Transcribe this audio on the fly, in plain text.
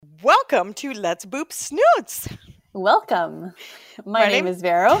Welcome to Let's Boop Snoots. Welcome. My name is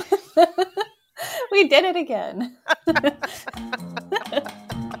Vero. We did it again.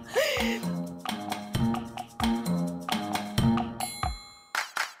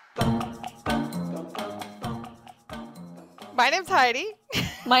 My name's Heidi.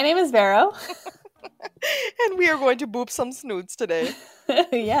 My name is Vero. And we are going to boop some snoots today.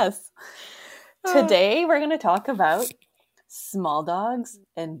 Yes. Today we're going to talk about small dogs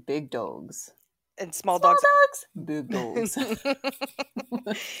and big dogs. And small dogs, big dogs. Small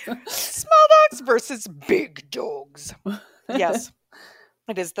dogs versus big dogs. Yes,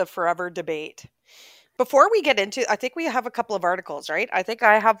 it is the forever debate. Before we get into, I think we have a couple of articles, right? I think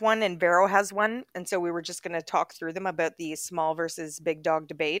I have one and Vero has one. And so we were just going to talk through them about the small versus big dog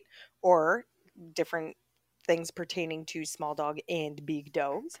debate or different things pertaining to small dog and big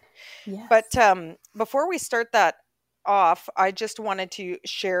dogs. Yes. But before we start that off, I just wanted to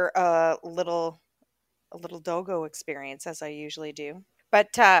share a little doggo experience, as I usually do,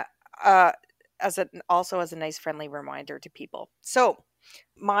 but as a nice friendly reminder to people. So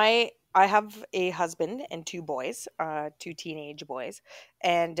I have a husband and two boys, two teenage boys,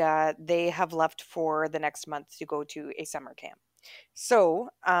 and they have left for the next month to go to a summer camp. So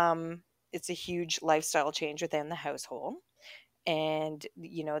it's a huge lifestyle change within the household. And,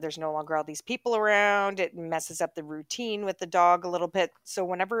 there's no longer all these people around. It messes up the routine with the dog a little bit. So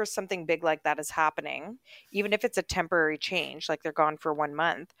whenever something big like that is happening, even if it's a temporary change, like they're gone for 1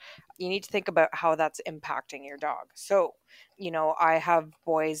 month, you need to think about how that's impacting your dog. So, I have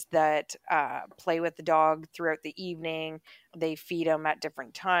boys that play with the dog throughout the evening. They feed them at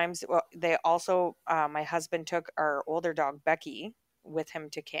different times. Well, they also, my husband took our older dog, Becky, with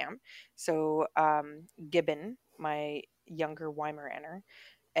him to camp. So Gibbon, my younger Weimaraner,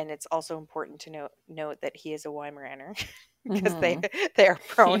 and it's also important to note that he is a Weimaraner because they are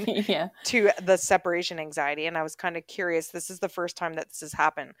prone to the separation anxiety. And I was kind of curious. This is the first time that this has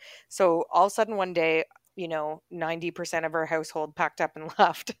happened. So all of a sudden one day, 90% of our household packed up and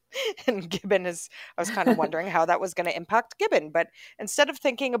left. And Gibbon I was kind of wondering how that was going to impact Gibbon. But instead of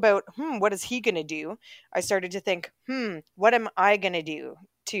thinking about, what is he going to do? I started to think, what am I going to do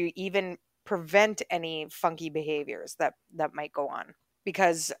to even prevent any funky behaviors that might go on?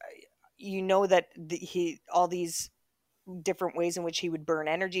 Because that all these different ways in which he would burn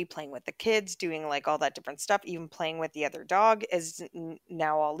energy, playing with the kids, doing like all that different stuff, even playing with the other dog, is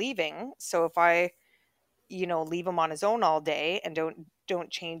now all leaving. So if I leave him on his own all day and don't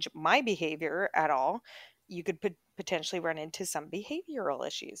change my behavior at all, you could potentially run into some behavioral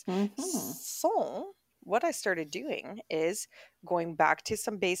issues. So what I started doing is going back to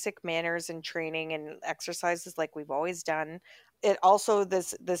some basic manners and training and exercises like we've always done. It also,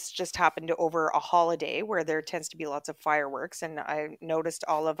 this just happened over a holiday where there tends to be lots of fireworks, and I noticed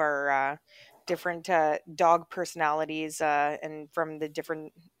all of our different dog personalities and from the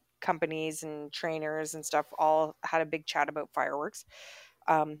different companies and trainers and stuff all had a big chat about fireworks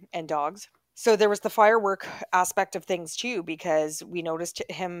and dogs. So there was the firework aspect of things too, because we noticed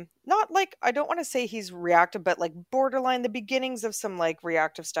him not like, I don't want to say he's reactive, but like borderline the beginnings of some like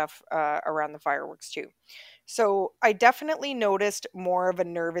reactive stuff around the fireworks too. So I definitely noticed more of a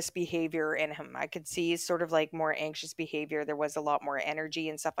nervous behavior in him. I could see sort of like more anxious behavior. There was a lot more energy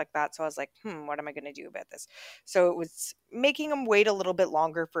and stuff like that. So I was like, what am I going to do about this? So it was making him wait a little bit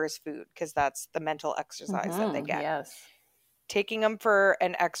longer for his food, because that's the mental exercise that they get. Yes. Taking him for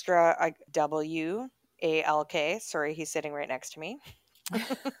an extra WALK. Sorry, he's sitting right next to me.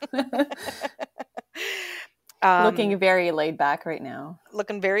 Looking very laid back right now.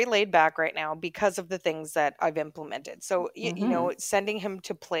 Looking very laid back right now because of the things that I've implemented. So, sending him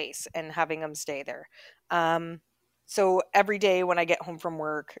to place and having him stay there. So every day when I get home from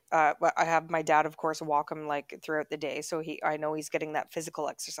work, I have my dad, of course, walk him like throughout the day. So I know he's getting that physical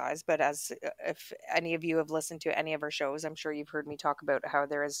exercise. But if any of you have listened to any of our shows, I'm sure you've heard me talk about how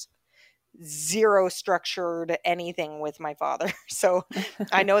there is zero structured anything with my father. So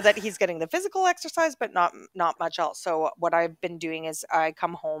I know that he's getting the physical exercise, but not much else. So what I've been doing is I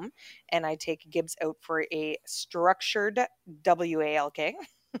come home and I take Gibbs out for a structured WALK.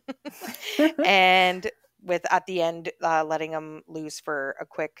 And at the end, letting him loose for a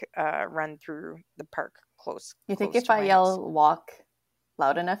quick run through the park close. You think if I yell walk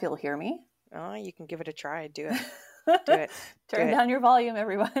loud enough, you'll hear me? Oh, you can give it a try. Do it. Do it. Turn down your volume,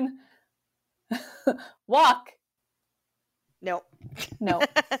 everyone. Walk. No.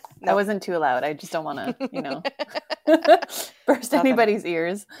 That wasn't too loud. I just don't want to, burst anybody's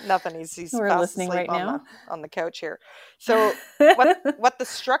ears. Nothing. He's who are listening right now on the couch here. So what the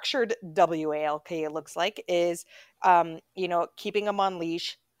structured WALK looks like is, keeping him on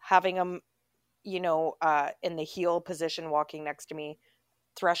leash, having him, in the heel position, walking next to me,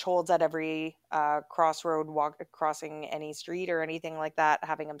 thresholds at every crossroad, crossing any street or anything like that,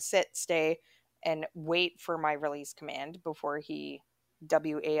 having him sit, stay, and wait for my release command before he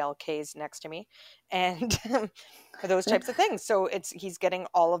WALKs next to me, and those types of things. So he's getting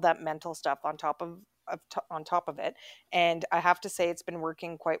all of that mental stuff on top of it, and I have to say it's been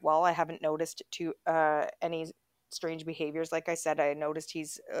working quite well. I haven't noticed any strange behaviors. Like I said, I noticed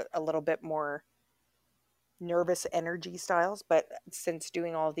he's a little bit more nervous energy styles, but since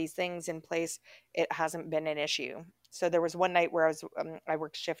doing all of these things in place, it hasn't been an issue. So there was one night where I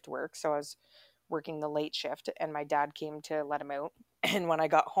worked shift work, so I was working the late shift, and my dad came to let him out. And when I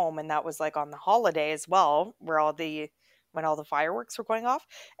got home, and that was like on the holiday as well, where when all the fireworks were going off,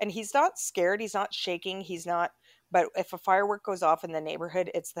 and he's not scared, he's not shaking, he's not. But if a firework goes off in the neighborhood,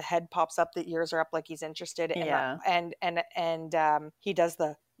 it's the head pops up, the ears are up, like he's interested, and he does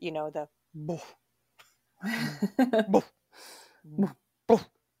the the boof, boof, boof, boof,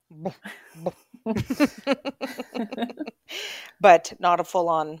 boof, boof. But not a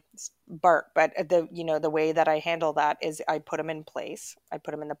full-on bark. But the way that I handle that is I put him in place. I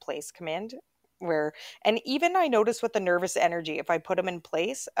put him in the place command, and even I notice with the nervous energy, if I put him in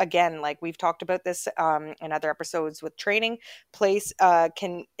place, again, like we've talked about this in other episodes with training, place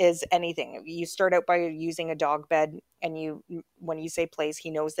is anything. You start out by using a dog bed, and when you say place,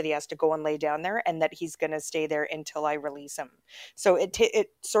 he knows that he has to go and lay down there, and that he's going to stay there until I release him. So it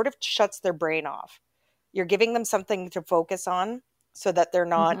sort of shuts their brain off. You're giving them something to focus on so that they're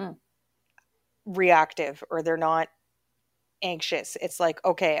not reactive, or they're not anxious. It's like,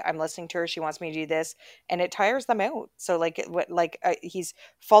 okay, I'm listening to her, she wants me to do this, and it tires them out. So he's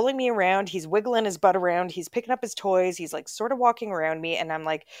following me around, he's wiggling his butt around, he's picking up his toys, he's like sort of walking around me, and I'm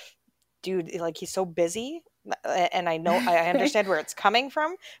like, dude, like he's so busy, and I know I understand where it's coming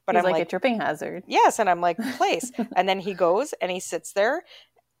from, but he's I'm like a tripping hazard. Yes, and I'm like, place. And then he goes and he sits there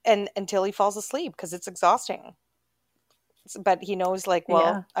and until he falls asleep, because it's exhausting. But he knows, like,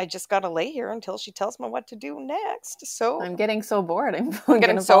 well, I just gotta lay here until she tells me what to do next. So I'm getting so bored. I'm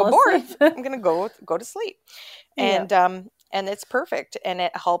getting so bored. I'm gonna go to sleep, and it's perfect. And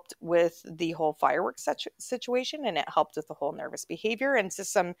it helped with the whole fireworks situation, and it helped with the whole nervous behavior, and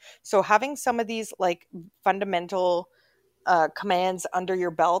so having some of these like fundamental commands under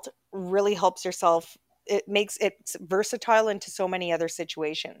your belt really helps yourself. It makes it versatile into so many other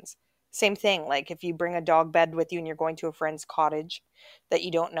situations. Same thing, like if you bring a dog bed with you and you're going to a friend's cottage that you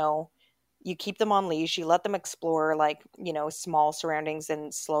don't know, you keep them on leash, you let them explore small surroundings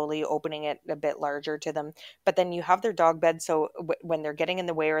and slowly opening it a bit larger to them. But then you have their dog bed, so when they're getting in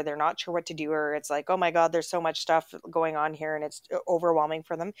the way or they're not sure what to do, or it's like, oh my God, there's so much stuff going on here and it's overwhelming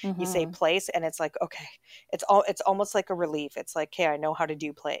for them. You say place, and it's like, okay, it's almost like a relief. It's like, hey, I know how to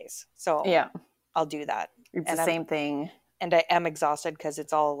do plays, so I'll do that. It's the same thing. And I am exhausted because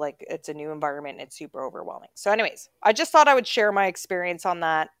it's all like, it's a new environment and it's super overwhelming. So anyways, I just thought I would share my experience on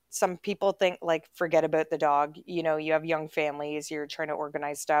that. Some people think like, forget about the dog. You have young families, you're trying to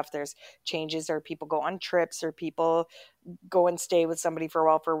organize stuff. There's changes, or people go on trips, or people go and stay with somebody for a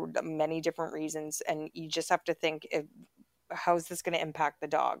while for many different reasons. And you just have to think, how is this going to impact the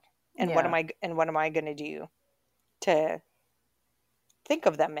dog? And what am I going to do to think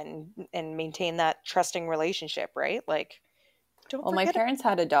of them and maintain that trusting relationship, right? Like, my parents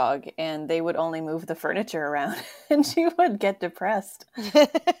had a dog, and they would only move the furniture around, and she would get depressed.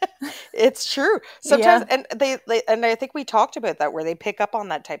 It's true. Sometimes, and and I think we talked about that, where they pick up on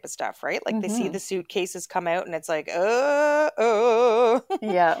that type of stuff, right? Like they see the suitcases come out, and it's like,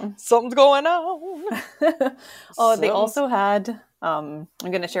 something's going on. They also had. I'm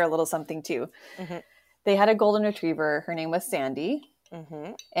going to share a little something too. Mm-hmm. They had a golden retriever. Her name was Sandy.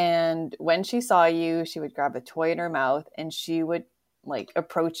 Mm-hmm. And when she saw you, she would grab a toy in her mouth, and she would like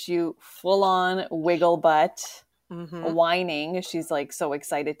approach you full on wiggle butt, whining. She's like so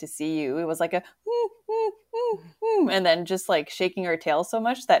excited to see you. It was like a and then just like shaking her tail so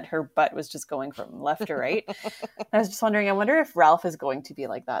much that her butt was just going from left to right. I was just wondering, I wonder if Ralph is going to be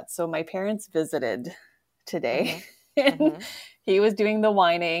like that. So my parents visited today, and he was doing the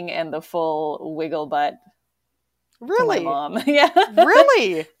whining and the full wiggle butt. Really? To my mom. Yeah.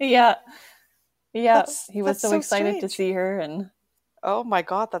 Really? Yeah. He was so excited to see her, and oh my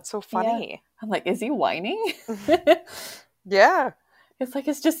God, that's so funny. Yeah. I'm like, is he whining? Yeah. It's like,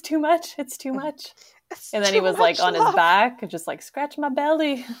 it's just too much. It's too much. And then he was like on his back and just like, scratch my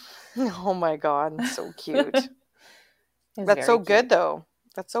belly. Oh my God. So cute. That's so good though.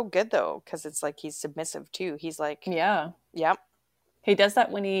 That's so good though. Cause it's like, he's submissive too. He's like, yeah. Yep. He does that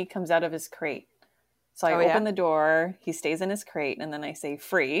when he comes out of his crate. So I open the door, he stays in his crate, and then I say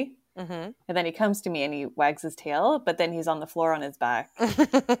free. And then he comes to me and he wags his tail, but then he's on the floor on his back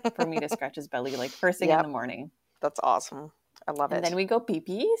for me to scratch his belly, like first thing in the morning. That's awesome. I love it. And then we go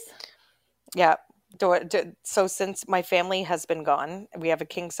pee-pees. Yeah. So since my family has been gone, we have a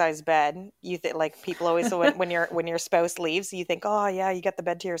king size bed. You like people always when your spouse leaves, you think, oh yeah, you get the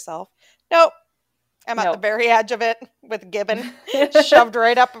bed to yourself. Nope. I'm at the very edge of it with Gibbon shoved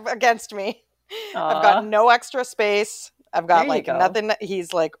right up against me. Aww. I've got no extra space. I've got like nothing.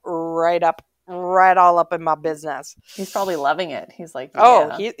 He's like right all up in my business. He's probably loving it. He's like,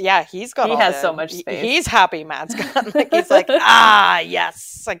 he's got. He has so much space. He's happy. Matt's got. Like, he's like,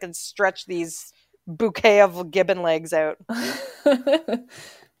 yes, I can stretch these bouquet of Gibbon legs out.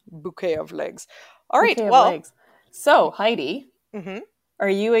 Bouquet of legs. All right. Legs. So Heidi, are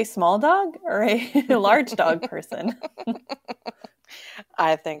you a small dog or a large dog person?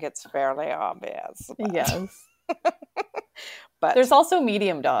 I think it's fairly obvious. Yes. But there's also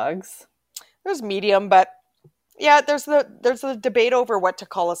medium dogs. There's medium, but there's the debate over what to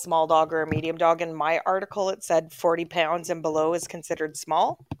call a small dog or a medium dog. In my article, it said 40 pounds and below is considered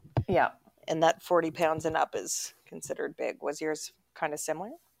small. Yeah. And that 40 pounds and up is considered big. Was yours kind of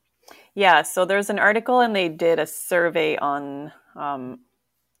similar? Yeah. So there's an article and they did a survey on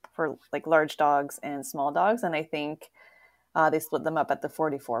for like large dogs and small dogs. And I think they split them up at the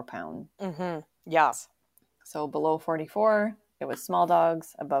 44 pound. Mm-hmm. Yes. So below 44, it was small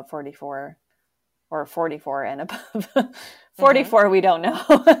dogs. Above 44, or 44 and above 44, we don't know.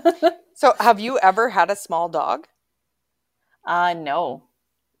 So have you ever had a small dog? No.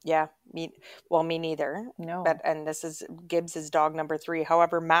 Yeah, me neither. No. And this is Gibbs's dog number 3.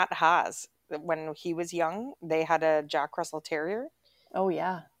 However, Matt has. When he was young, they had a Jack Russell Terrier. Oh,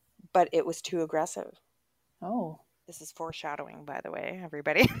 yeah. But it was too aggressive. Oh. This is foreshadowing, by the way,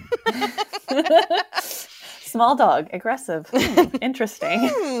 everybody. Small dog, aggressive.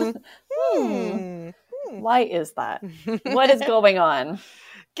 Interesting. Why is that? What is going on?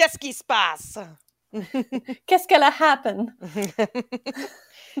 Qu'est-ce qui se passe? Qu'est-ce qu'elle a happen?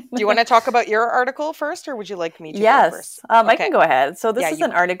 Do you want to talk about your article first, or would you like me to go first? I can go ahead. So this is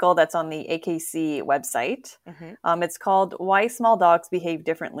an article that's on the AKC website. It's called Why Small Dogs Behave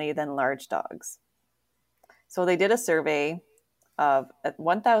Differently Than Large Dogs. So they did a survey of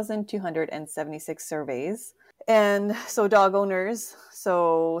 1,276 surveys. And so dog owners,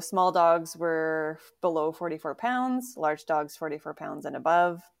 so small dogs were below 44 pounds, large dogs 44 pounds and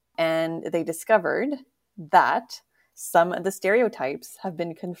above. And they discovered that some of the stereotypes have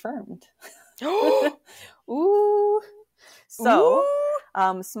been confirmed. Ooh. So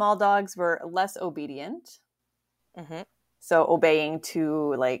small dogs were less obedient. So obeying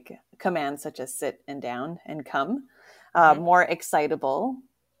to like commands such as sit and down and come. More excitable,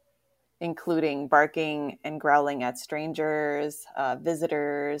 including barking and growling at strangers,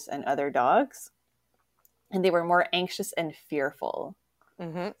 visitors, and other dogs. And they were more anxious and fearful.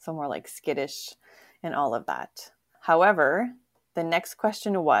 So more like skittish and all of that. However, the next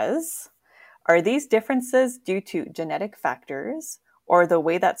question was, are these differences due to genetic factors or the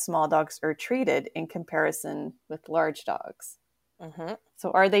way that small dogs are treated in comparison with large dogs?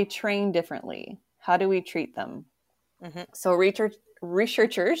 So are they trained differently? How do we treat them? So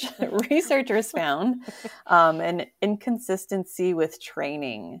researchers found an inconsistency with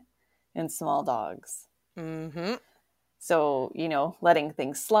training in small dogs. So, letting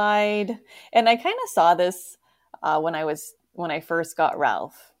things slide. And I kind of saw this when I first got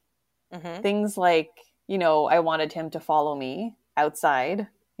Ralph. Things like, I wanted him to follow me outside.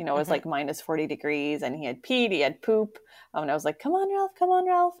 It was like minus 40 degrees and he had peed, he had poop. And I was like, come on,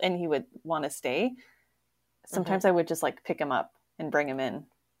 Ralph. And he would want to stay. Sometimes I would just like pick him up and bring him in.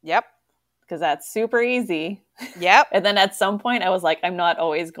 Yep. Because that's super easy. Yep. And then at some point I was like, I'm not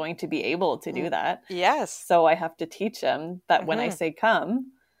always going to be able to do that. Yes. So I have to teach him that when I say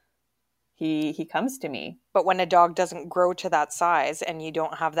come, he comes to me. But when a dog doesn't grow to that size and you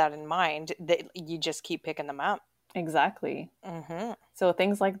don't have that in mind, you just keep picking them up. Exactly. So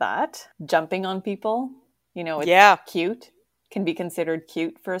things like that. Jumping on people, it's cute. Can be considered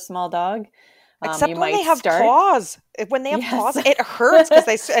cute for a small dog. Except when they have claws. When they have claws, it hurts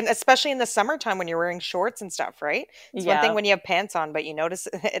because and especially in the summertime when you're wearing shorts and stuff, right? It's one thing when you have pants on, but you notice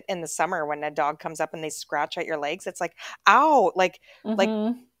it in the summer when a dog comes up and they scratch at your legs. It's like, ow! Like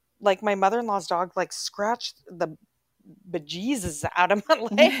my mother-in-law's dog like scratched the bejesus out of my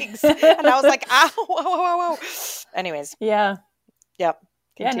legs, and I was like, ow, whoa, whoa, whoa. Anyways, yeah, yep,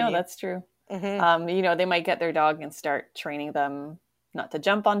 continue. Yeah, no, that's true. They might get their dog and start training them not to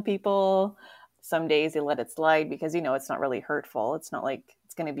jump on people. Some days they let it slide because, it's not really hurtful. It's not like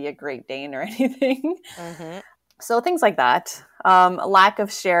it's going to be a Great Dane or anything. Mm-hmm. So things like that. Lack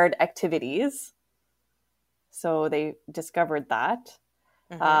of shared activities. So they discovered that.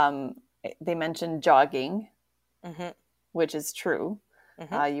 Mm-hmm. They mentioned jogging, mm-hmm. which is true.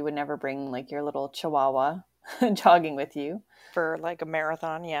 Mm-hmm. You would never bring like your little Chihuahua jogging with you. For like a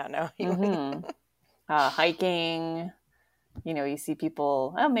marathon. Yeah, no. Mm-hmm. Hiking, you see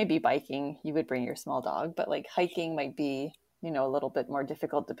people, maybe biking, you would bring your small dog, but like hiking might be, a little bit more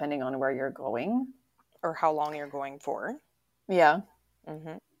difficult depending on where you're going. Or how long you're going for. Yeah.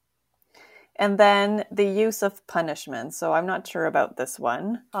 Mm-hmm. And then the use of punishment. So I'm not sure about this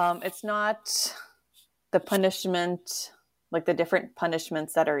one. It's not the punishment, like the different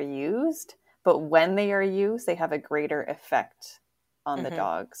punishments that are used, but when they are used, they have a greater effect on mm-hmm. the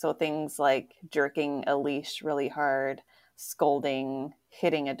dog. So things like jerking a leash really hard, scolding,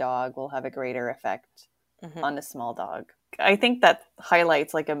 hitting a dog will have a greater effect mm-hmm. on a small dog. I think that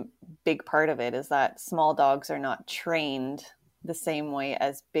highlights like a big part of it is that small dogs are not trained the same way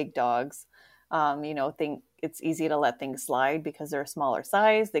as big dogs. Think it's easy to let things slide because they're a smaller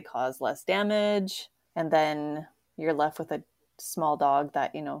size, they cause less damage, and then you're left with a small dog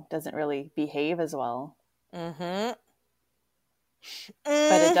that, doesn't really behave as well. Mm-hmm.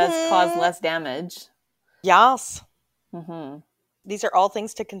 But it does cause less damage. Yes. Mm-hmm. These are all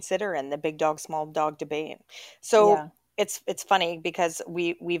things to consider in the big dog, small dog debate. So yeah. It's funny because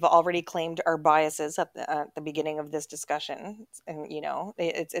we've already claimed our biases at the beginning of this discussion, and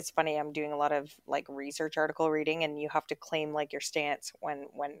it's funny. I'm doing a lot of like research article reading, and you have to claim like your stance when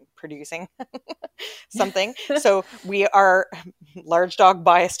producing something. So we are large dog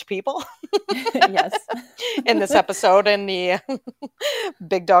biased people. Yes. In this episode, in the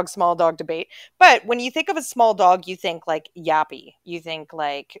big dog, small dog debate. But when you think of a small dog, you think like yappy. You think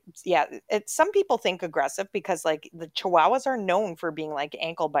like, yeah, some people think aggressive because like the Chihuahuas are known for being like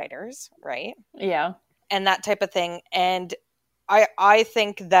ankle biters, right? Yeah. And that type of thing. And I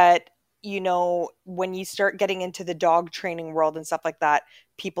think that, when you start getting into the dog training world and stuff like that,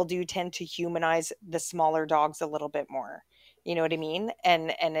 people do tend to humanize the smaller dogs a little bit more. You know what I mean?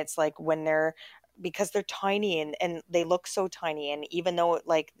 And it's like when because they're tiny and they look so tiny. And even though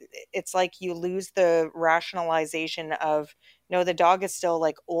like, it's like you lose the rationalization of, no, the dog is still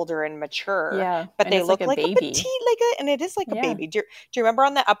like older and mature, yeah, but and they look like baby. a petite, and it is like a baby. Do you remember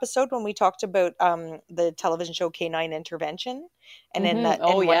on the episode when we talked about the television show Canine Intervention? And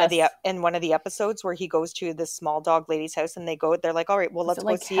mm-hmm. in one of the episodes where he goes to this small dog lady's house and they're like, all right, well, let's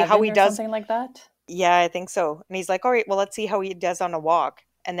go see how he does. Something like that. Yeah, I think so. And he's like, all right, well, let's see how he does on a walk.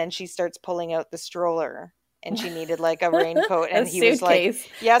 And then she starts pulling out the stroller, and she needed like a raincoat, and he was like,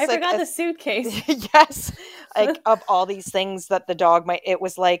 "Yes, I forgot the suitcase." Yes, like of all these things that the dog might. It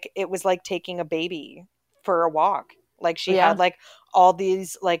was like taking a baby for a walk. Like she had like all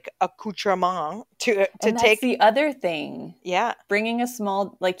these like accoutrements to and take. That's the other thing. Yeah, bringing a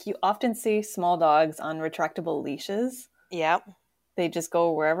small, like you often see small dogs on retractable leashes. Yeah, they just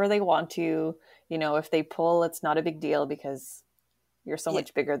go wherever they want to. If they pull, it's not a big deal because you're so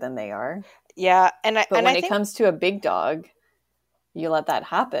much bigger than they are. Yeah. But when it comes to a big dog, you let that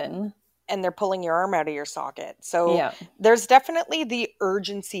happen. And they're pulling your arm out of your socket. So there's definitely the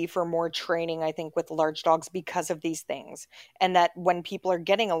urgency for more training, I think, with large dogs because of these things. And that when people are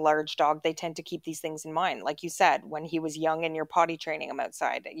getting a large dog, they tend to keep these things in mind. Like you said, when he was young and you're potty training him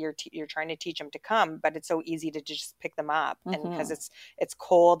outside, you're trying to teach him to come, but it's so easy to just pick them up. Mm-hmm. And because it's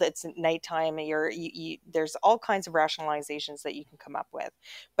cold, it's nighttime, there's all kinds of rationalizations that you can come up with.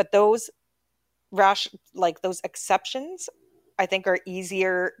 But those those exceptions, I think, are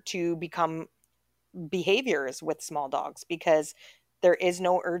easier to become behaviors with small dogs because there is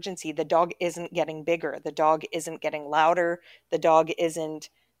no urgency. The dog isn't getting bigger. The dog isn't getting louder. The dog isn't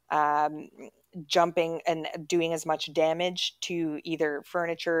jumping and doing as much damage to either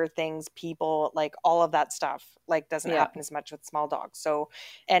furniture, things, people, like all of that stuff doesn't happen as much with small dogs. So,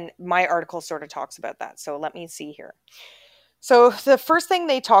 and my article sort of talks about that. So let me see here. So the first thing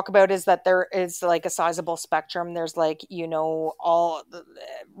they talk about is that there is like a sizable spectrum. There's like, all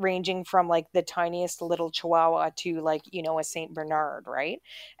ranging from like the tiniest little Chihuahua to like, a Saint Bernard, right?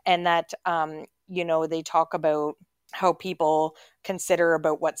 And that, they talk about how people consider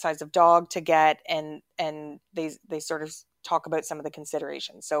about what size of dog to get, and they sort of talk about some of the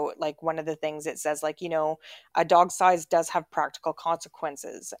considerations. So like one of the things it says, like, a dog size does have practical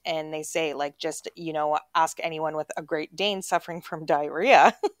consequences. And they say like, just, ask anyone with a Great Dane suffering from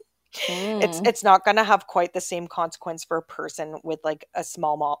diarrhea. It's not going to have quite the same consequence for a person with like a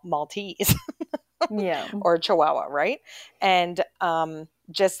small Maltese or Chihuahua. Right. And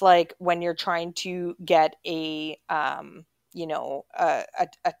just like when you're trying to get a a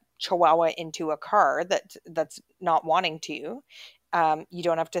Chihuahua into a car that's not wanting to. You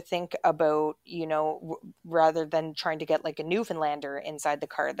don't have to think about, rather than trying to get like a Newfoundlander inside the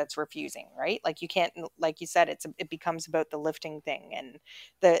car that's refusing, right? Like you can't, like you said, it becomes about the lifting thing and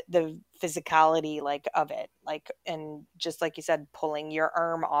the physicality like of it, like, and just like you said, pulling your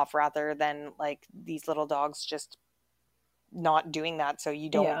arm off rather than like these little dogs just not doing that. So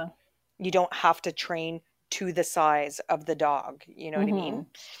Yeah. you don't have to train to the size of the dog. You know what I mean?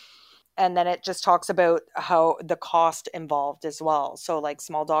 And then it just talks about how the cost involved as well. So like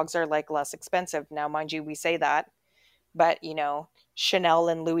small dogs are like less expensive. Now, mind you, we say that, but Chanel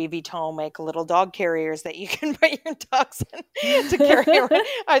and Louis Vuitton make little dog carriers that you can put your dogs in to carry around.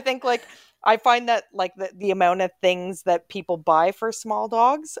 I think like I find that like the amount of things that people buy for small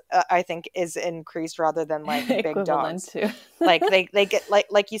dogs, I think is increased rather than like big dogs. To. Like they get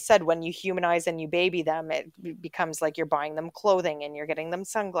like you said, when you humanize and you baby them, it becomes like you're buying them clothing and you're getting them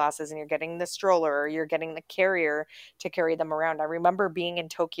sunglasses and you're getting the stroller or you're getting the carrier to carry them around. I remember being in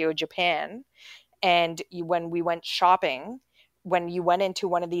Tokyo, Japan, and when we went shopping, when you went into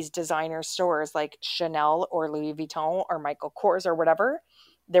one of these designer stores like Chanel or Louis Vuitton or Michael Kors or whatever,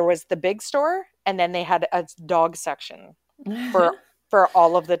 there was the big store and then they had a dog section for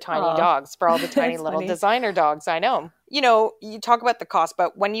all of the tiny dogs, for all the tiny little designer dogs. I know. You talk about the cost,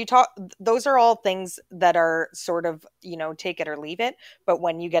 but when you talk, those are all things that are sort of, take it or leave it. But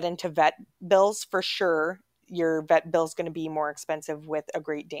when you get into vet bills, for sure, your vet bill's going to be more expensive with a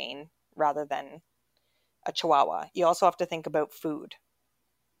Great Dane rather than a Chihuahua. You also have to think about food,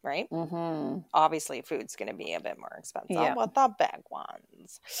 right? Obviously, food's going to be a bit more expensive with the big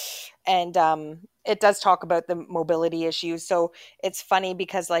ones. And it does talk about the mobility issues. So it's funny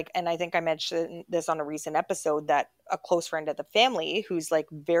because and I think I mentioned this on a recent episode, that a close friend of the family who's like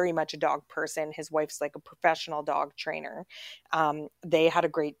very much a dog person, his wife's like a professional dog trainer. They had a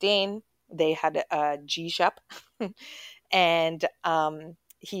Great Dane. They had a G-Shep. And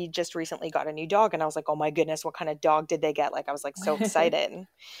he just recently got a new dog, and I was like, oh my goodness, what kind of dog did they get? Like, I was like so excited.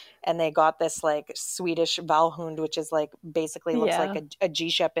 And they got this like Swedish Valhund, which is like basically looks like a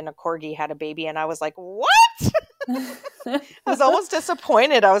G-Shep and a Corgi had a baby. And I was like, what? I was almost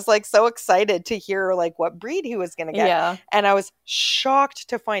disappointed. I was like so excited to hear like what breed he was going to get. Yeah. And I was shocked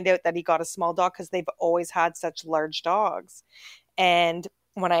to find out that he got a small dog because they've always had such large dogs. And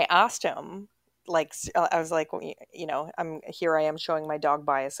when I asked him, like, I was like, I am showing my dog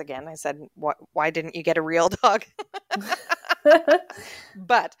bias again. I said, why didn't you get a real dog?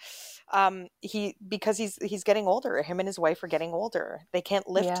 But because he's getting older. Him and his wife are getting older. They can't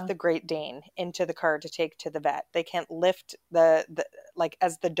lift the Great Dane into the car to take to the vet. They can't lift the like,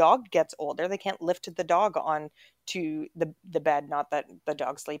 as the dog gets older, they can't lift the dog on to the bed. Not that the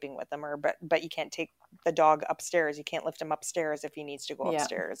dog's sleeping with them, but you can't take the dog upstairs. You can't lift him upstairs if he needs to go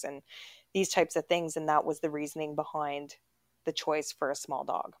upstairs, and these types of things. And that was the reasoning behind the choice for a small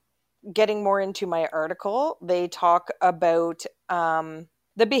dog. Getting more into my article, they talk about the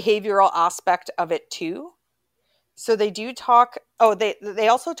behavioral aspect of it too. So they do talk, they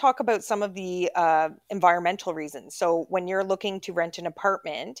also talk about some of the environmental reasons. So when you're looking to rent an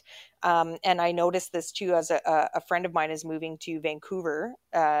apartment, and I noticed this too, as a friend of mine is moving to Vancouver,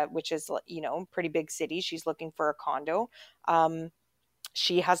 which is, pretty big city. She's looking for a condo.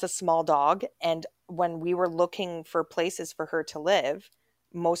 She has a small dog. And when we were looking for places for her to live,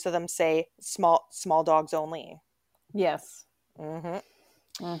 most of them say small dogs only. Yes.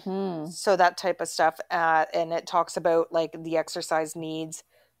 So that type of stuff. And it talks about like the exercise needs,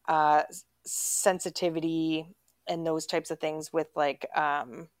 sensitivity, and those types of things with like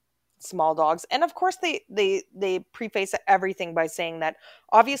small dogs. And of course they preface everything by saying that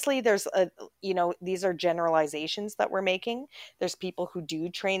obviously there's these are generalizations that we're making. There's people who do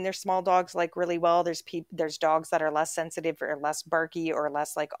train their small dogs like really well. There's dogs that are less sensitive or less barky or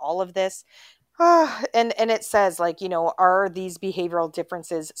less like all of this. And it says like, are these behavioral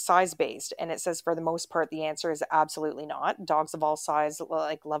differences size based? And it says for the most part, the answer is absolutely not. Dogs of all size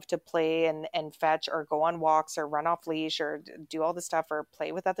like love to play and fetch or go on walks or run off leash or do all this stuff or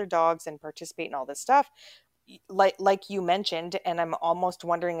play with other dogs and participate in all this stuff. Like you mentioned, and I'm almost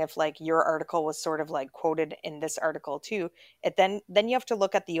wondering if like your article was sort of like quoted in this article too. Then you have to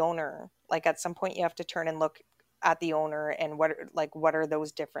look at the owner. Like at some point you have to turn and look at the owner and what are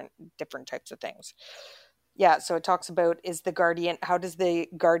those different types of things. So it talks about how does the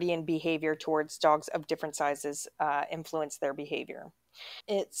guardian behavior towards dogs of different sizes influence their behavior.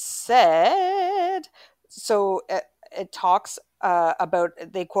 It said, so it talks about,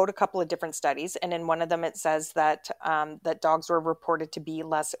 they quote a couple of different studies, and in one of them it says that that dogs were reported to be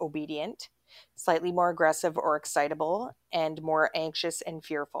less obedient. slightly more aggressive or excitable, and more anxious and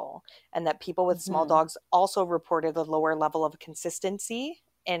fearful. And that people with small dogs also reported a lower level of consistency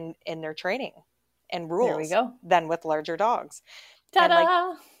in their training and rules than with larger dogs. Ta-da! And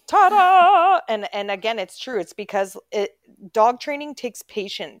like, ta-da! And again, it's true. It's because dog training takes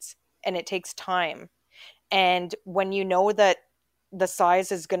patience and it takes time. And when you know that the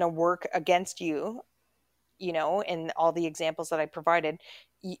size is going to work against you, you know, in all the examples that I provided,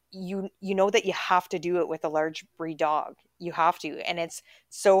 you know that you have to do it with a large breed dog. You have to, and it's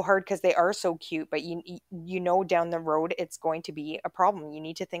so hard because they are so cute, but you know down the road it's going to be a problem. You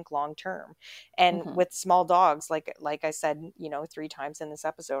need to think long term. And with small dogs, like I said, you know, 3 times in this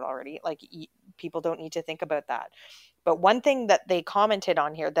episode already, like people don't need to think about that. But one thing that they commented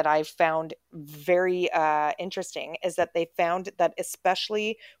on here that I found very interesting is that they found that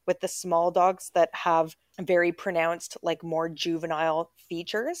especially with the small dogs that have very pronounced, like more juvenile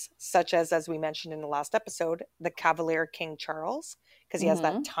features, such as we mentioned in the last episode, the Cavalier King Charles, because he has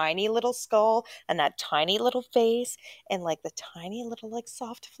that tiny little skull and that tiny little face and like the tiny little like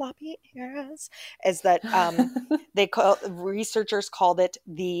soft floppy ears, is that researchers called it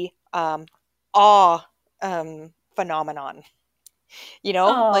the awe phenomenon. You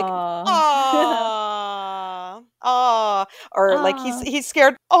know, like ah, or like he's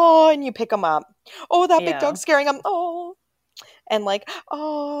scared. Oh, and you pick him up. Oh, that big dog's scaring him. Oh, and like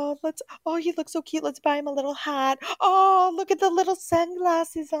he looks so cute. Let's buy him a little hat. Oh, look at the little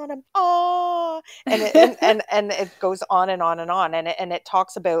sunglasses on him. Oh, and it goes on and on and on, and it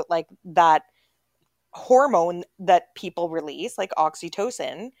talks about like that hormone that people release, like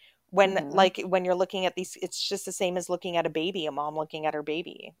oxytocin, when like when you're looking at these, it's just the same as looking at a baby, a mom looking at her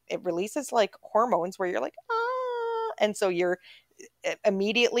baby. It releases like hormones where you're like, and so you're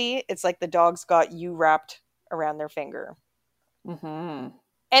immediately, it's like the dog's got you wrapped around their finger. And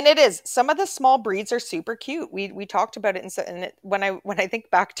it is, some of the small breeds are super cute. We talked about it, and when I think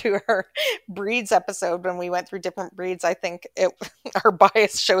back to our breeds episode, when we went through different breeds, I think our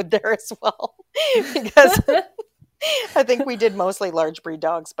bias showed there as well, because I think we did mostly large breed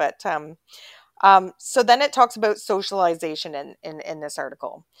dogs. But so then it talks about socialization in this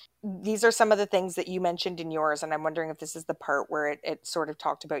article. These are some of the things that you mentioned in yours, and I'm wondering if this is the part where it sort of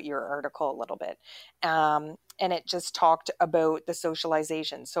talked about your article a little bit. And it just talked about the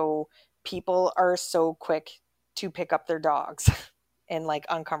socialization. So people are so quick to pick up their dogs in like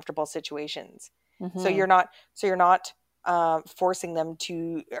uncomfortable situations. So you're not forcing them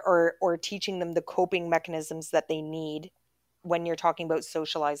to or teaching them the coping mechanisms that they need when you're talking about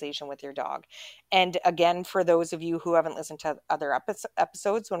socialization with your dog. And again, for those of you who haven't listened to other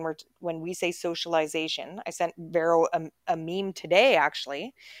episodes, when we say socialization, I sent Vero a meme today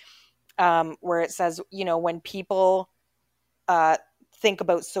actually, where it says, you know, when people think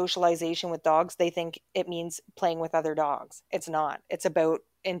about socialization with dogs, they think it means playing with other dogs. It's not. It's about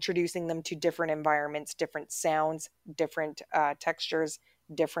introducing them to different environments, different sounds, different textures,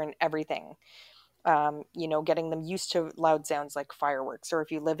 different everything. You know, getting them used to loud sounds like fireworks, or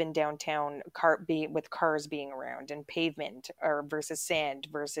if you live in downtown, with cars being around, and pavement, or versus sand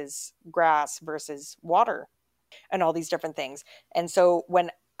versus grass versus water, and all these different things. And so when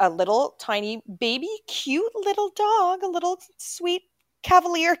a little tiny baby cute little dog, a little sweet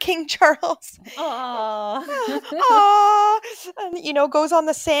Cavalier King Charles, and, you know, goes on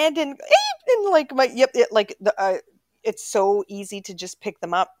the sand and like it's so easy to just pick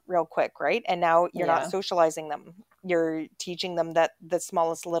them up real quick, right? And now you're not socializing them. You're teaching them that the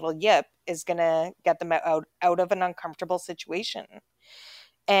smallest little yip is going to get them out of an uncomfortable situation.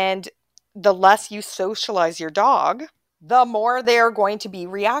 And the less you socialize your dog, the more they are going to be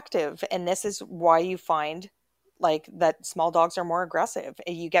reactive. And this is why you find like that small dogs are more aggressive.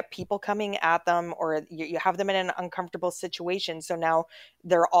 You get people coming at them, or you have them in an uncomfortable situation. So now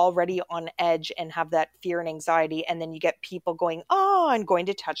they're already on edge and have that fear and anxiety. And then you get people going, and going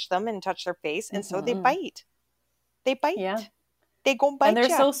to touch them and touch their face. And so they bite. They bite. Yeah. They go bite. And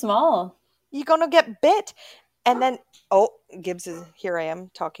they're so small. You're going to get bit. And then, Gibbs is, here I am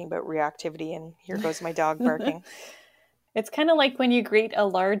talking about reactivity, and here goes my dog barking. It's kind of like when you greet a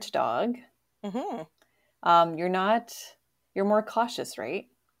large dog. You're more cautious, right?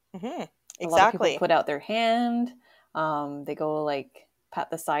 Exactly. A lot of people put out their hand. They go like pat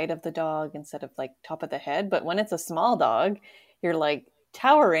the side of the dog instead of like top of the head. But when it's a small dog, you're like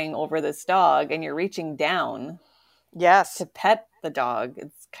towering over this dog and you're reaching down. Yes. To pet the dog.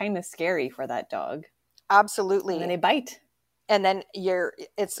 It's kind of scary for that dog. Absolutely. And then they bite. And then you're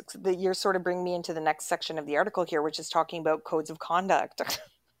sort of bringing me into the next section of the article here, which is talking about codes of conduct.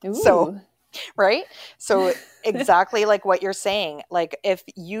 Ooh. So Right? So exactly like what you're saying. Like if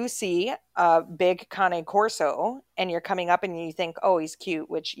you see a big Cane Corso and you're coming up and you think, oh, he's cute,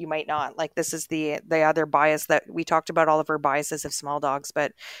 which you might not. Like this is the other bias that we talked about, all of our biases of small dogs,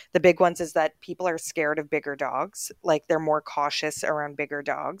 but the big ones is that people are scared of bigger dogs. Like they're more cautious around bigger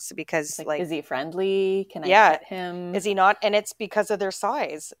dogs because like is he friendly? Can I yeah, pet him? is he not? And it's because of their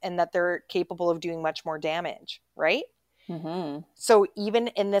size and that they're capable of doing much more damage, right? Mm-hmm. So even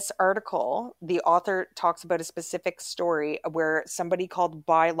in this article, the author talks about a specific story where somebody called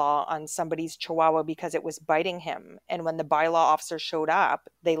bylaw on somebody's chihuahua because it was biting him. And when the bylaw officer showed up,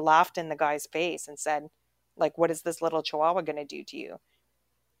 they laughed in the guy's face and said, like, what is this little chihuahua going to do to you?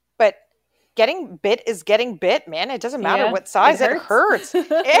 But getting bit is getting bit, man. It doesn't matter what size. It hurts.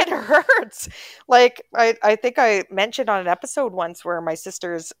 It hurts. Like I think I mentioned on an episode once where my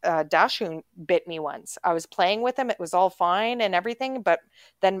sister's Dachshund bit me once. I was playing with him. It was all fine and everything. But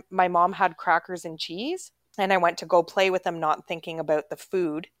then my mom had crackers and cheese. And I went to go play with him, not thinking about the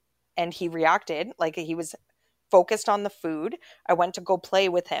food. And he reacted like he was focused on the food. I went to go play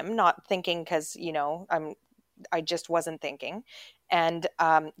with him, not thinking because, I just wasn't thinking. And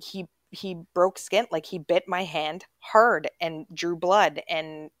he broke skin, like he bit my hand hard and drew blood,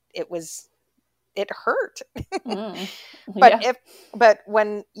 and it hurt. But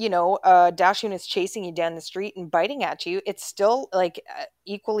when Dachshund is chasing you down the street and biting at you, it's still like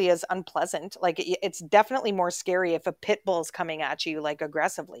equally as unpleasant. Like it's definitely more scary if a pit bull is coming at you like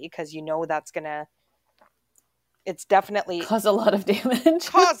aggressively, because that's gonna it's definitely cause a lot of damage.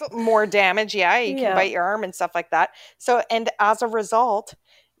 Cause more damage. Yeah, you can bite your arm and stuff like that. So, and as a result,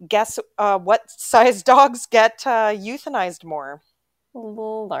 guess what size dogs get euthanized more? The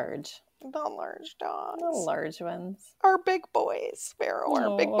large. The large dogs. The large ones. Our big boys, Sparrow,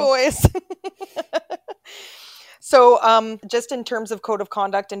 our big boys. So just in terms of code of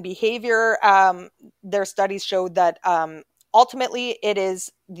conduct and behavior, their studies showed that ultimately it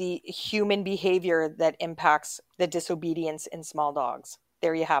is the human behavior that impacts the disobedience in small dogs.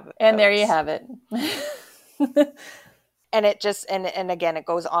 There you have it. And folks. There you have it. And it just and again it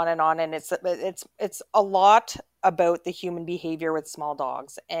goes on, and it's a lot about the human behavior with small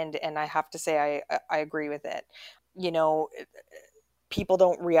dogs, and I have to say I agree with it. People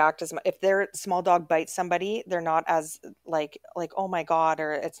don't react as much if their small dog bites somebody. They're not as like oh my god,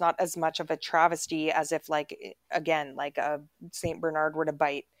 or it's not as much of a travesty as if like again like a Saint Bernard were to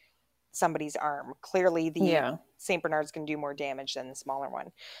bite somebody's arm. Clearly the Saint Bernard's can do more damage than the smaller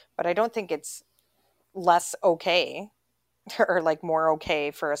one, but I don't think it's less okay or like more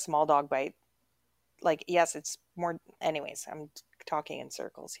okay for a small dog bite. Like yes, it's more. Anyways, I'm talking in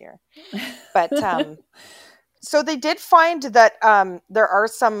circles here, but so they did find that there are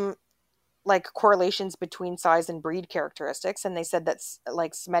some like correlations between size and breed characteristics, and they said that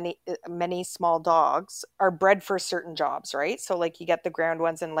like many small dogs are bred for certain jobs, right? So like you get the ground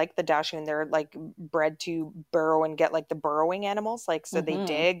ones, and like the Dachshund, they're like bred to burrow and get like the burrowing animals, like so they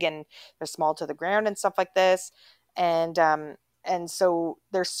dig and they're small to the ground and stuff like this, and so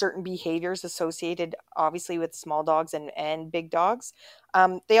there's certain behaviors associated obviously with small dogs and big dogs.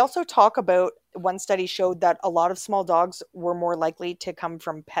 They also talk about, one study showed that a lot of small dogs were more likely to come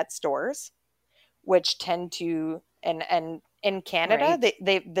from pet stores, which tend to, and in Canada,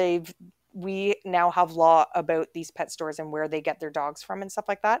 right. We now have law about these pet stores and where they get their dogs from and stuff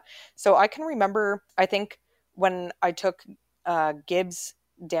like that. So I can remember, I think when I took Gibbs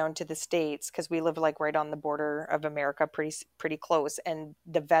down to the States, because we live like right on the border of America, pretty close, and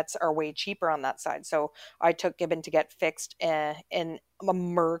the vets are way cheaper on that side. So I took Gibbon to get fixed in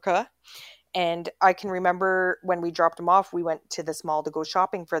America. And I can remember when we dropped him off, we went to this mall to go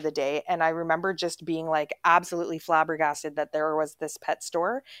shopping for the day. And I remember just being like absolutely flabbergasted that there was this pet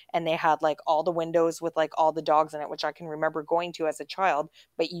store and they had like all the windows with like all the dogs in it, which I can remember going to as a child,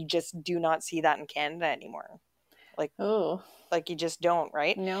 but you just do not see that in Canada anymore. Like, oh, like you just don't,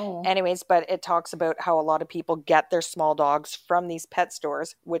 right? No. Anyways, but it talks about how a lot of people get their small dogs from these pet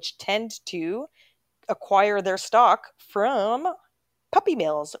stores, which tend to acquire their stock from puppy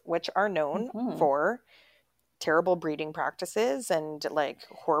mills, which are known for terrible breeding practices and like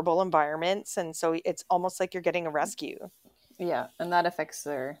horrible environments. And so it's almost like you're getting a rescue. Yeah. And that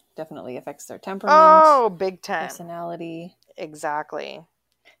definitely affects their temperament. Oh, big time. Personality. Exactly.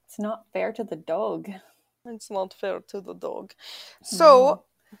 It's not fair to the dog. It's not fair to the dog. So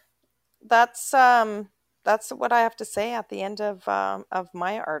that's what I have to say at the end of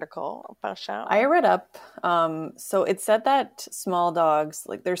my article. I read up. So it said that small dogs,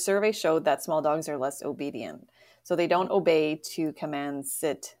 like their survey showed that small dogs are less obedient. So they don't obey to commands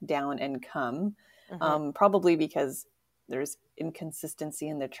sit down and come, probably because there's inconsistency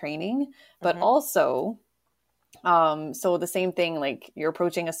in the training, but also, so the same thing, like you're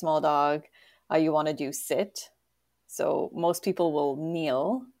approaching a small dog, you want to do sit. So most people will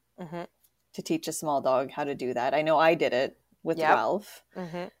kneel to teach a small dog how to do that. I know I did it with Ralph,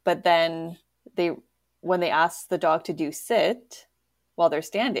 but then when they ask the dog to do sit while they're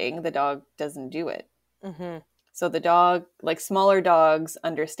standing, the dog doesn't do it. So the dog, like smaller dogs,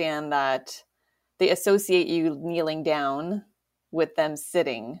 understand that they associate you kneeling down with them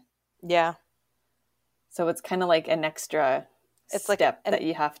sitting. Yeah. So it's kind of like an extra step that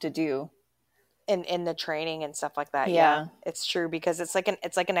you have to do in the training and stuff like that. Yeah, it's true, because it's like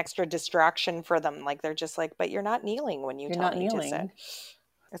an extra distraction for them. Like they're just like, but you're not kneeling when you're tell me to sit.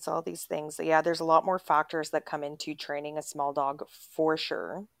 It's all these things. Yeah, there's a lot more factors that come into training a small dog for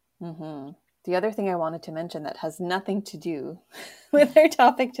sure. The other thing I wanted to mention that has nothing to do with our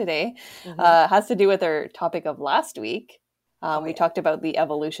topic today has to do with our topic of last week. We talked about the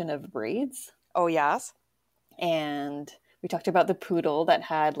evolution of braids. Oh, yes. And we talked about the poodle that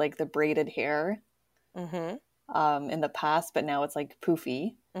had like the braided hair in the past, but now it's like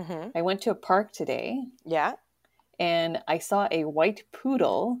poofy. I went to a park today. Yeah. And I saw a white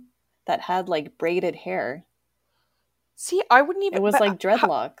poodle that had like braided hair. See, I wouldn't even... It was like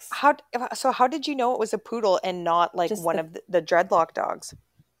dreadlocks. How did you know it was a poodle and not like just one of the dreadlock dogs?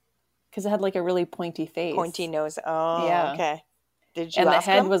 Because it had like a really pointy face. Pointy nose. Oh, yeah. Okay. Did you ask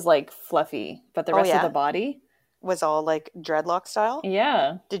the head him? Was like fluffy, but the rest of the body was all like dreadlock style?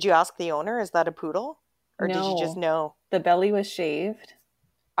 Yeah. Did you ask the owner, is that a poodle? Or did you just know? The belly was shaved.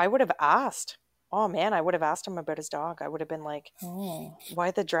 I would have asked. Oh man, I would have asked him about his dog. I would have been like, why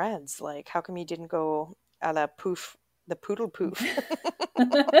the dreads? Like, how come you didn't go a la poof, the poodle poof?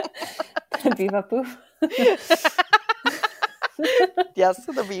 Viva poof. Yes,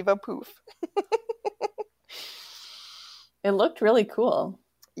 the Viva poof. It looked really cool.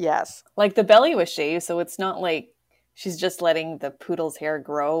 Yes. Like the belly was shaved, so it's not like she's just letting the poodle's hair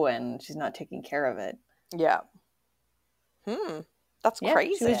grow and she's not taking care of it. Yeah. That's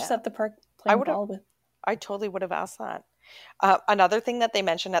crazy. She was just at the park playing ball with. I totally would have asked that. Another thing that they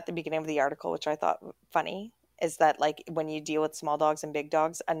mentioned at the beginning of the article, which I thought funny, is that like when you deal with small dogs and big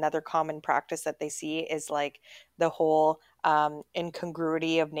dogs, another common practice that they see is like the whole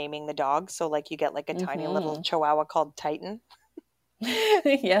incongruity of naming the dog. So like you get like a tiny little Chihuahua called Titan.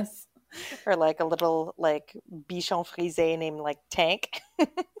 Yes. Or like a little like Bichon Frise named like Tank.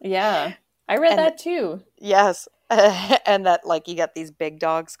 Yeah. I read that too. Yes. And that like you get these big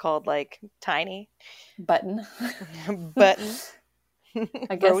dogs called like Tiny. Button.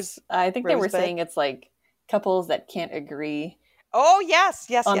 I guess I think they were saying it's like couples that can't agree. Oh yes,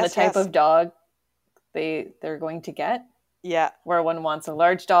 on the type of dog they're going to get. Yeah. Where one wants a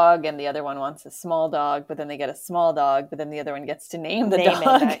large dog and the other one wants a small dog, but then they get a small dog, but then the other one gets to name the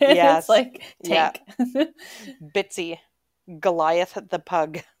dog. Yes. It's like Tank. Yeah. Bitsy. Goliath the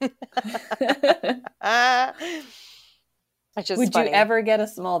pug. Would you ever get a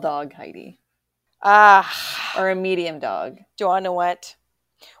small dog, Heidi? Or a medium dog? Do I know what?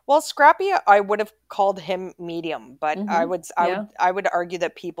 Well, Scrappy, I would have called him medium, but I would argue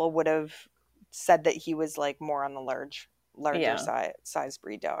that people would have said that he was like more on the larger size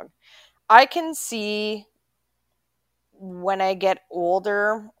breed dog. I can see when I get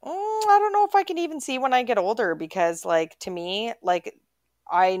older, I don't know if I can even see when I get older, because like to me, like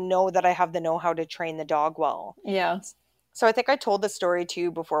I know that I have the know-how to train the dog well. Yeah. So I think I told the story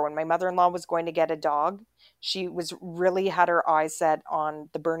too before, when my mother-in-law was going to get a dog, she was really had her eyes set on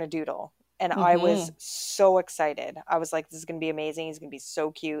the Bernedoodle. And I was so excited. I was like, this is going to be amazing. He's going to be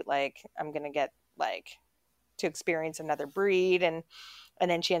so cute. Like I'm going to get like to experience another breed. And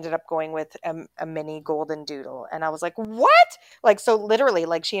then she ended up going with a mini golden doodle. And I was like, what? Like, so literally,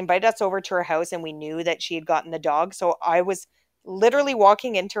 like she invited us over to her house and we knew that she had gotten the dog. So I was literally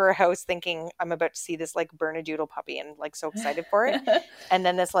walking into her house thinking I'm about to see this like Bernedoodle puppy and like so excited for it. And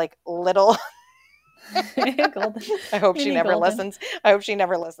then this like little, I hope she never listens. I hope she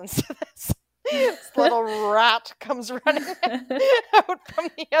never listens to this. This little rat comes running out from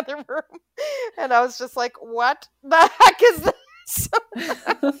the other room. And I was just like, what the heck is this?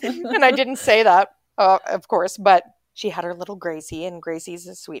 And I didn't say that, of course, but she had her little Gracie, and Gracie's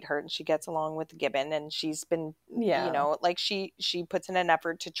a sweetheart, and she gets along with Gibbon, and she's been, you know, like she puts in an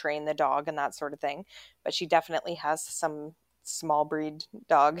effort to train the dog and that sort of thing, but she definitely has some small breed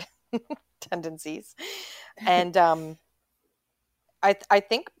dog tendencies. And I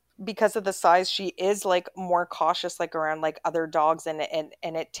think because of the size, she is like more cautious, like around like other dogs, and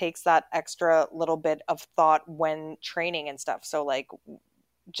it takes that extra little bit of thought when training and stuff. So like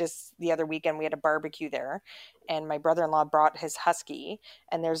just the other weekend we had a barbecue there, and my brother-in-law brought his husky,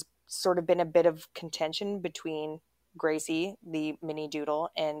 and there's sort of been a bit of contention between Gracie, the mini doodle,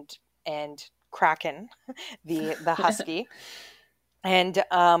 and Kraken, the husky. And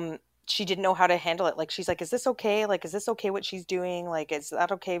she didn't know how to handle it. Like, she's like, is this okay? Like, is this okay what she's doing? Like, is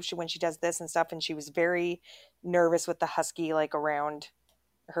that okay if when she does this and stuff? And she was very nervous with the husky, like, around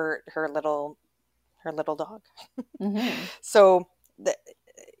her little dog. Mm-hmm. So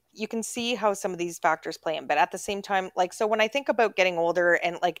you can see how some of these factors play in. But at the same time, like, so when I think about getting older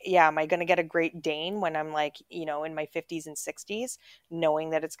and like, yeah, am I going to get a Great Dane when I'm like, you know, in my 50s and 60s, knowing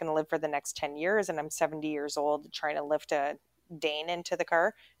that it's going to live for the next 10 years and I'm 70 years old trying to lift a Dane into the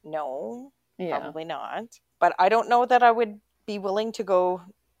car? No, probably not. But I don't know that I would be willing to go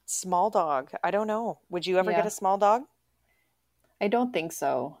small dog. I don't know. Would you ever get a small dog? I don't think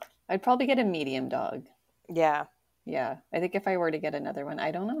so. I'd probably get a medium dog. Yeah. Yeah. I think if I were to get another one,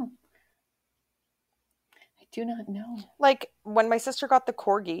 I don't know. I do not know. Like, when my sister got the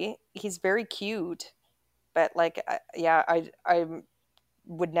Corgi, he's very cute. But, like, yeah, I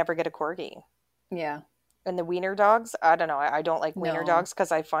would never get a Corgi. Yeah. And the wiener dogs, I don't know. I don't like wiener dogs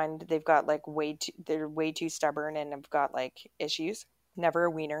because I find they've got, like, they're way too stubborn and have got, like, issues. Never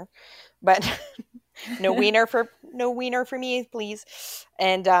a wiener. But no wiener for me, please.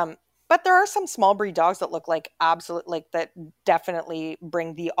 And but there are some small breed dogs that look like that definitely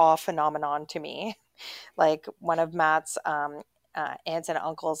bring the awe phenomenon to me. Like, one of Matt's aunts and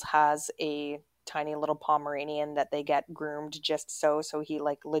uncles has a tiny little Pomeranian that they get groomed just so he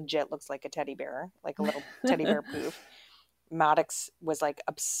like legit looks like a teddy bear, like a little teddy bear poof. Maddox was like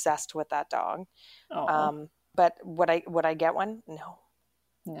obsessed with that dog. But would I get one?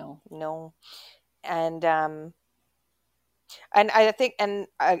 No. And I think, and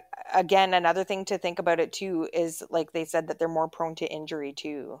again, another thing to think about it too is, like, they said that they're more prone to injury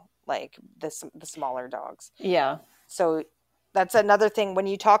too, like the smaller dogs. Yeah. So that's another thing. When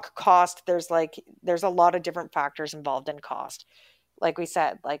you talk cost, there's a lot of different factors involved in cost. Like we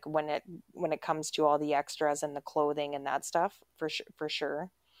said, like when it comes to all the extras and the clothing and that stuff, for sure.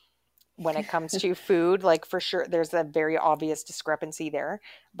 When it comes to food, like, for sure, there's a very obvious discrepancy there.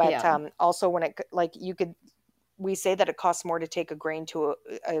 But also when we say that it costs more to take a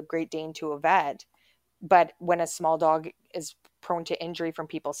Great Dane to a vet, but when a small dog is prone to injury from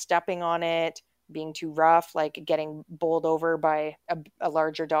people stepping on it, being too rough, like getting bowled over by a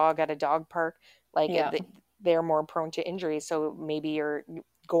larger dog at a dog park, like they're more prone to injury. So maybe you're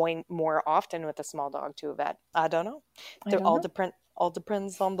going more often with a small dog to a vet. I don't know. All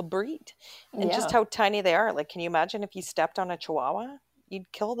depends on the breed and just how tiny they are. Like, can you imagine if you stepped on a Chihuahua?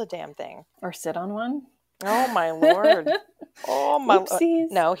 You'd kill the damn thing. Or sit on one. Oh my Lord. Oh my Oopsies.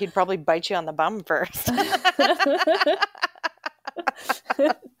 No, he'd probably bite you on the bum first.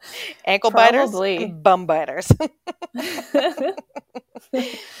 Ankle biters, bum biters.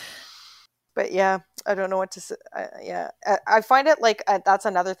 But yeah, I don't know what to say. I find it like that's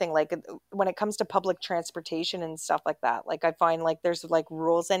another thing. Like, when it comes to public transportation and stuff like that, like, I find like there's like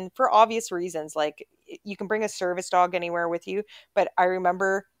rules, and for obvious reasons, like you can bring a service dog anywhere with you. But I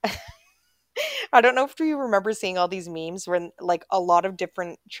remember, I don't know if you remember seeing all these memes when, like, a lot of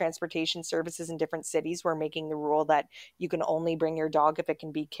different transportation services in different cities were making the rule that you can only bring your dog if it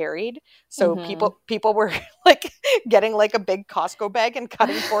can be carried. So people were like getting like a big Costco bag and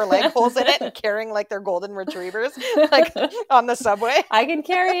cutting 4 leg holes in it and carrying like their golden retrievers like on the subway. I can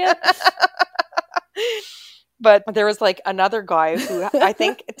carry it. But there was like another guy who, I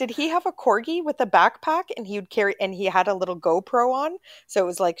think, did he have a Corgi with a backpack, and he had a little GoPro on. So it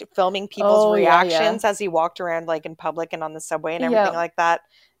was like filming people's reactions as he walked around like in public and on the subway and everything like that.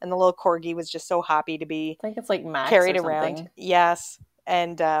 And the little Corgi was just so happy to be, I think it's like Max carried around. Yes.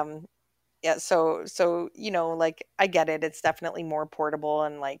 And so, you know, like, I get it. It's definitely more portable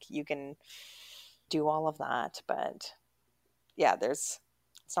and like you can do all of that. But yeah, it's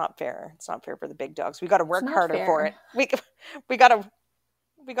not fair. It's not fair for the big dogs. We got to work harder for it. We got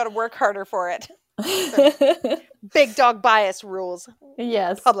to work harder for it. Big dog bias rules.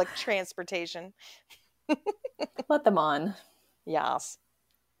 Yes. Public transportation. Let them on. Yes.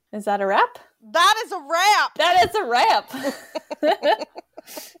 Is that a wrap? That is a wrap. That is a wrap.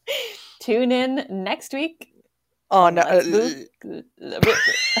 Tune in next week. On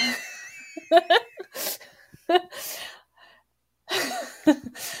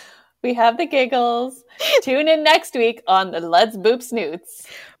we have the giggles. Tune in next week on the Let's Boop Snoots.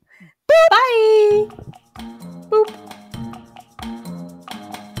 Boop. Bye. Boop.